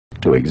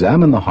To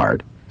examine the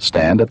heart,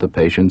 stand at the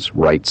patient's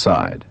right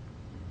side.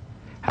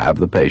 Have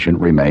the patient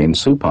remain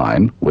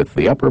supine with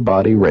the upper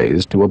body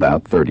raised to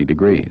about 30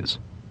 degrees.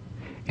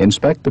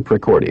 Inspect the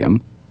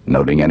precordium,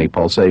 noting any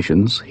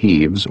pulsations,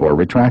 heaves, or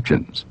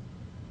retractions.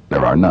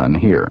 There are none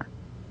here.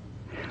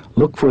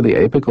 Look for the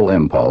apical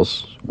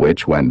impulse,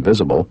 which, when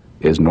visible,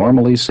 is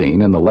normally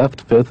seen in the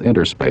left fifth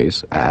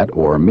interspace at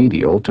or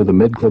medial to the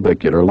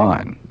midclavicular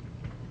line.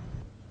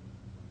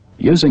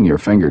 Using your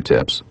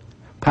fingertips,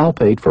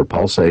 palpate for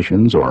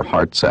pulsations or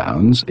heart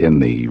sounds in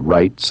the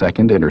right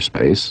second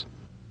interspace,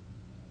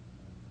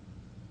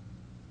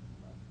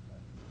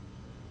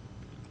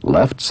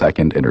 left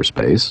second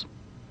interspace,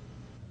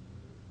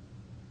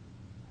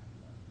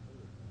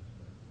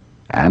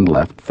 and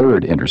left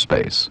third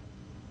interspace.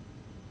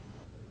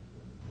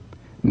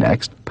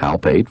 Next,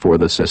 palpate for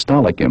the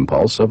systolic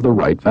impulse of the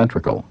right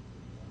ventricle.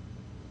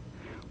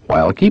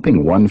 While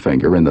keeping one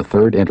finger in the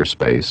third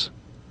interspace,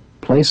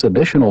 place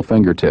additional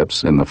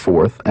fingertips in the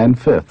fourth and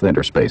fifth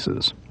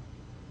interspaces.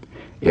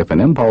 If an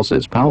impulse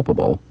is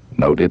palpable,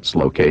 note its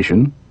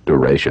location,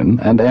 duration,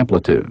 and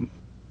amplitude.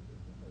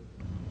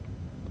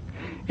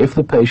 If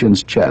the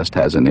patient's chest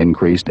has an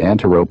increased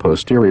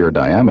anteroposterior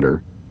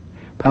diameter,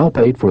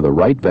 palpate for the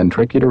right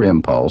ventricular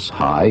impulse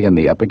high in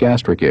the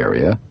epigastric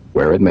area,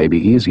 where it may be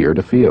easier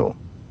to feel.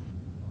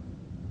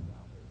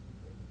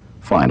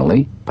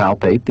 Finally,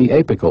 palpate the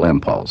apical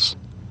impulse.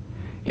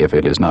 If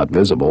it is not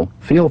visible,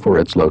 feel for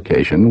its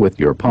location with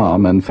your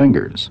palm and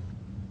fingers.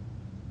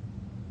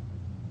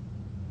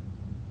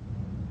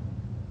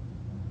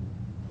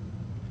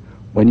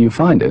 When you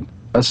find it,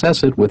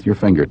 assess it with your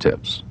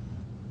fingertips.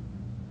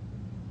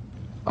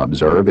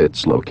 Observe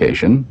its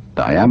location,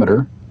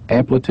 diameter,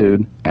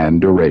 amplitude,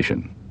 and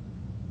duration.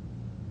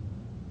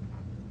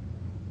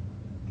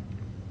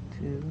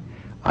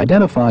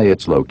 Identify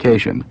its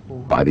location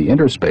by the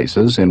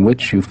interspaces in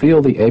which you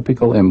feel the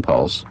apical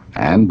impulse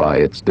and by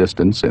its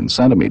distance in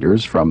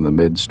centimeters from the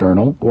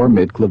mid-sternal or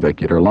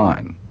mid-clavicular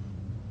line.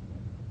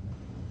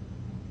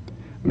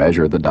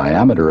 Measure the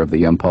diameter of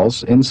the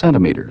impulse in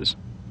centimeters.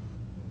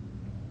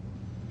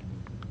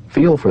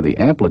 Feel for the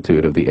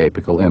amplitude of the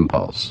apical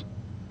impulse.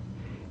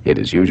 It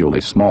is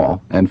usually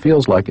small and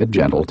feels like a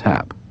gentle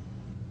tap.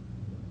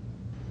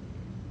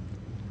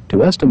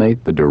 To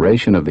estimate the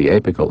duration of the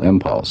apical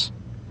impulse,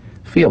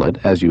 feel it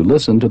as you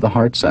listen to the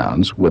heart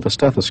sounds with a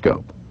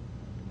stethoscope.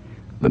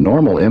 The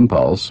normal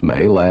impulse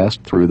may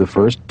last through the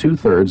first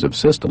 2/3 of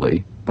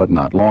systole, but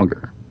not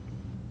longer.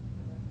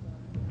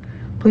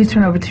 Please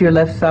turn over to your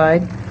left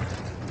side.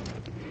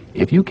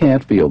 If you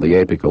can't feel the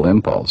apical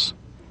impulse,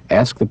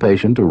 ask the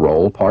patient to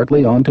roll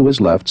partly onto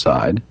his left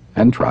side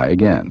and try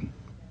again.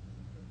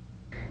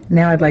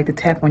 Now I'd like to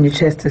tap on your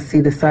chest to see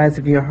the size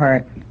of your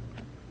heart.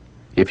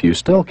 If you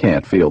still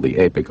can't feel the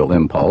apical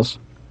impulse,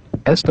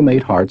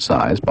 estimate heart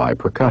size by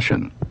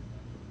percussion.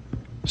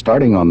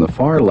 Starting on the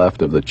far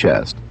left of the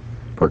chest,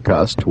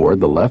 percuss toward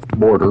the left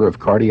border of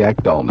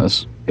cardiac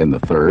dullness in the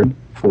third,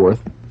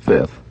 fourth,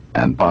 fifth,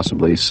 and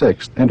possibly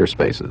sixth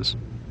interspaces.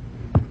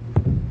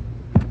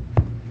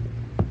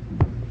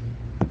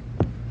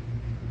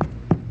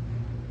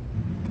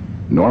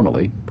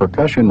 Normally,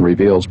 percussion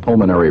reveals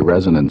pulmonary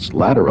resonance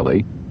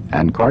laterally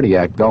and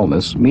cardiac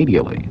dullness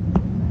medially.